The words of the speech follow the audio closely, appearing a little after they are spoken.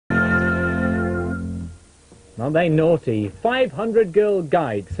Aren't they naughty? 500 Girl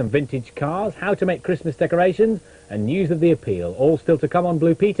Guide, some vintage cars, how to make Christmas decorations, and news of the appeal. All still to come on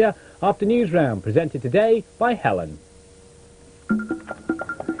Blue Peter after Newsround, presented today by Helen.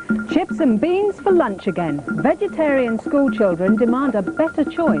 Chips and beans for lunch again. Vegetarian school children demand a better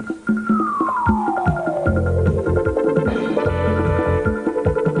choice.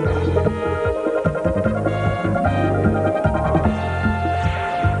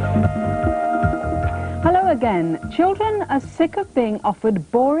 Hello again. Children are sick of being offered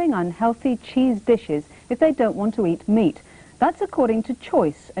boring, unhealthy cheese dishes if they don't want to eat meat. That's according to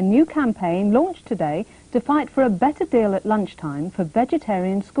Choice, a new campaign launched today to fight for a better deal at lunchtime for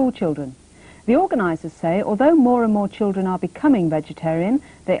vegetarian school children. The organisers say although more and more children are becoming vegetarian,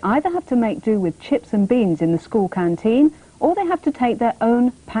 they either have to make do with chips and beans in the school canteen or they have to take their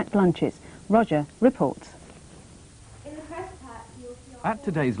own packed lunches. Roger reports. At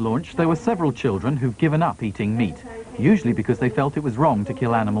today's launch, there were several children who've given up eating meat, usually because they felt it was wrong to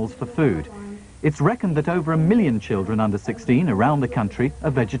kill animals for food. It's reckoned that over 1 million children under 16 around the country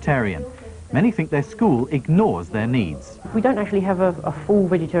are vegetarian. Many think their school ignores their needs. We don't actually have a full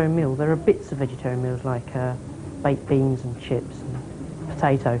vegetarian meal. There are bits of vegetarian meals like baked beans and chips and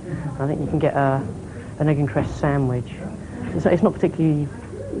potato. I think you can get an egg and cress sandwich. It's not particularly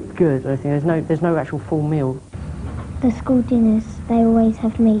good or anything. There's no actual full meal. The school dinners, they always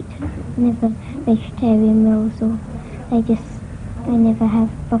have meat, never vegetarian meals, or they never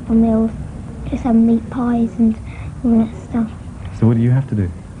have proper meals, just have meat pies and all that stuff. So what do you have to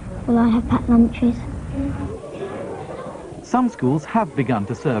do? Well, I have packed lunches. Some schools have begun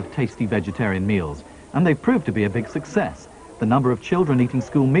to serve tasty vegetarian meals, and they've proved to be a big success. The number of children eating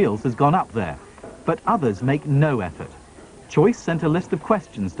school meals has gone up there, but others make no effort. Choice sent a list of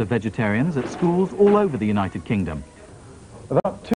questions to vegetarians at schools all over the United Kingdom. About